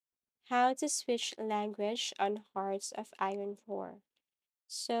How to switch language on Hearts of Iron 4.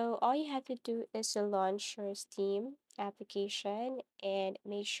 So all you have to do is to launch your Steam application and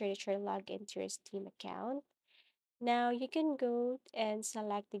make sure that you're logged into your Steam account. Now you can go and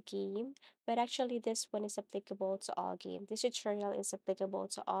select the game, but actually this one is applicable to all games. This tutorial is applicable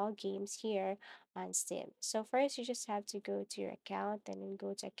to all games here on Steam. So first you just have to go to your account and then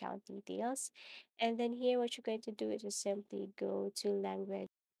go to account details. And then here what you're going to do is just simply go to language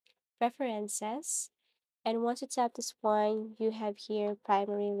preferences. And once you tap this one, you have here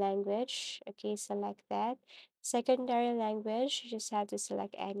primary language. Okay, select that. Secondary language, you just have to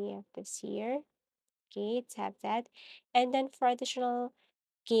select any of this here. Okay, tap that. And then for additional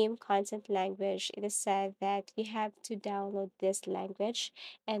game content language, it is said that you have to download this language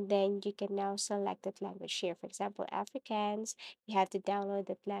and then you can now select that language here. For example, Afrikaans, you have to download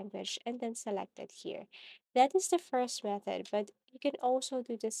that language and then select it here. That is the first method, but you can also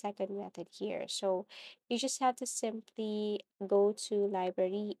do the second method here. So you just have to simply go to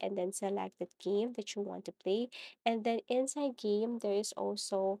library and then select the game that you want to play. And then inside game, there is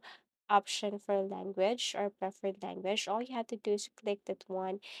also option for language or preferred language. All you have to do is click that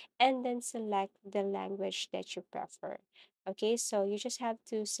one and then select the language that you prefer. Okay, so you just have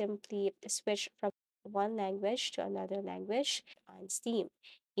to simply switch from one language to another language on Steam,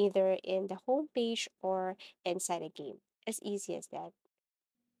 either in the home page or inside a game. As easy as that.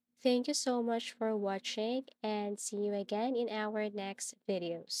 Thank you so much for watching and see you again in our next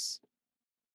videos.